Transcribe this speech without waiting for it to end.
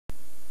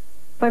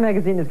My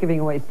magazine is giving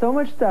away so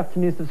much stuff to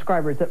new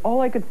subscribers that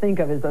all I could think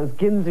of is those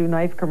Ginzu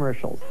knife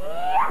commercials.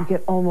 You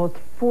get almost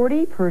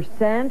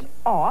 40%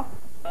 off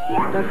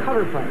the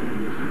cover price.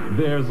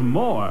 There's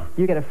more.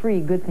 You get a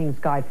free Good Things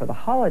Guide for the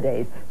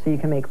holidays, so you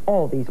can make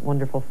all these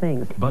wonderful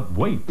things. But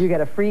wait. You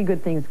get a free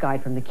Good Things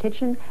Guide from the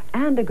kitchen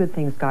and a Good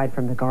Things Guide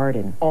from the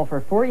garden. All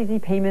for 4 easy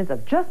payments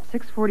of just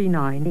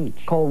 $6.49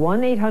 each. Call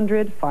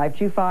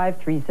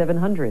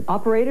 1-800-525-3700.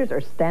 Operators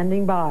are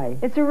standing by.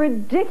 It's a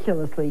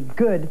ridiculously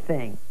good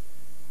thing.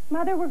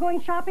 Mother, we're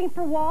going shopping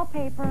for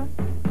wallpaper.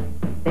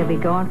 They'll be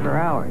gone for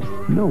hours.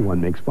 No one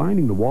makes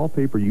finding the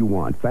wallpaper you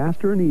want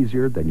faster and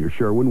easier than your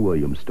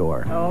Sherwin-Williams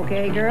store.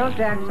 Okay, girls,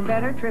 Jacks are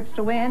better, trips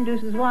to win,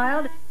 deuces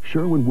wild.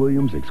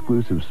 Sherwin-Williams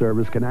exclusive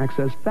service can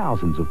access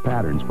thousands of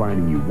patterns,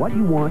 finding you what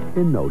you want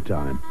in no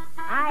time.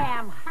 I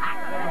am hot.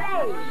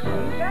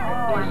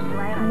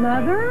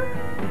 Mother?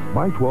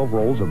 Buy 12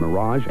 rolls of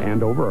Mirage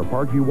Andover or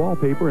Parkview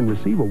wallpaper and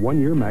receive a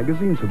 1-year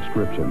magazine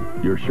subscription.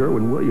 Your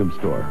Sherwin-Williams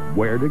store.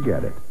 Where to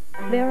get it.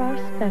 There are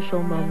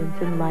special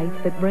moments in life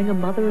that bring a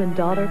mother and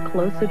daughter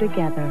closer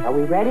together. Are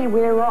we ready?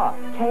 We're off.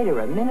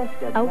 Caterer,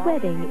 minister. A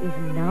wedding is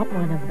not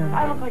one of them.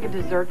 I look like a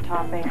dessert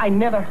topping. I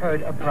never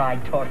heard a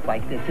bride talk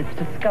like this. It's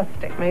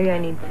disgusting. Maybe I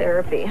need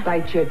therapy.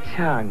 Bite your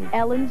tongue.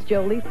 Ellen's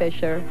Jolie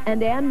Fisher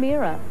and Ann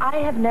Mira. I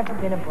have never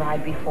been a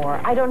bride before.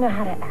 I don't know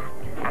how to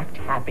act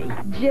happy.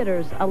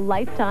 Jitters, a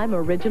Lifetime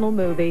original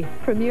movie.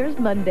 Premieres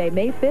Monday,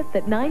 May 5th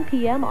at 9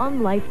 p.m.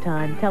 on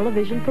Lifetime,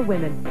 television for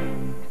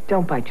women.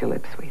 Don't bite your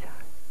lips, sweetheart.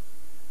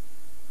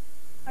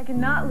 I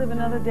cannot live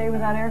another day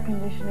without air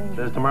conditioning.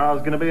 Says tomorrow's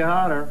going to be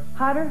hotter.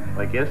 Hotter?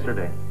 Like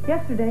yesterday.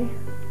 Yesterday?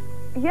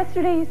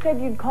 Yesterday you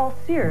said you'd call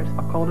Sears.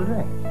 I'll call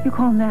today. You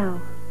call now.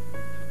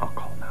 I'll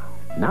call now.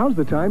 Now's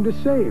the time to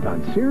save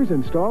on Sears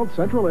installed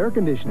central air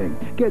conditioning.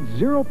 Get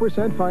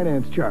 0%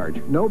 finance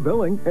charge, no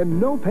billing, and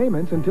no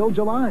payments until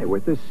July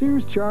with the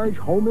Sears Charge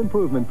Home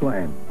Improvement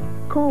Plan.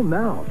 Call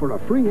now for a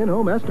free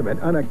in-home estimate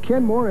on a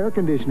Kenmore air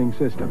conditioning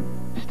system.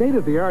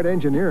 State-of-the-art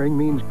engineering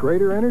means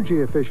greater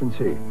energy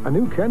efficiency. A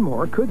new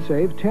Kenmore could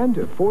save 10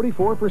 to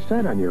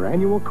 44% on your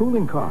annual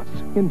cooling costs.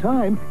 In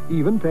time,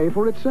 even pay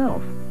for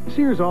itself.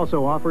 Sears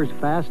also offers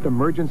fast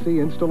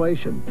emergency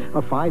installation,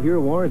 a 5-year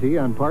warranty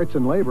on parts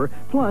and labor,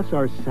 plus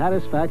our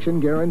satisfaction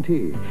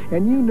guarantee.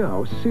 And you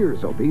know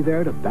Sears will be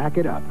there to back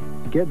it up.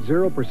 Get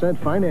 0%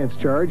 finance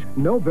charge,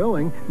 no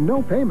billing,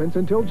 no payments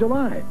until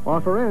July.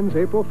 Offer ends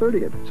April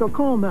 30th. So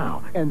call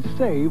now and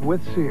save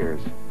with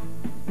Sears.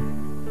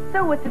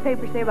 So what's the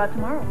paper say about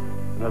tomorrow?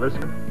 Another.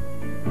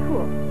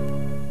 Cool.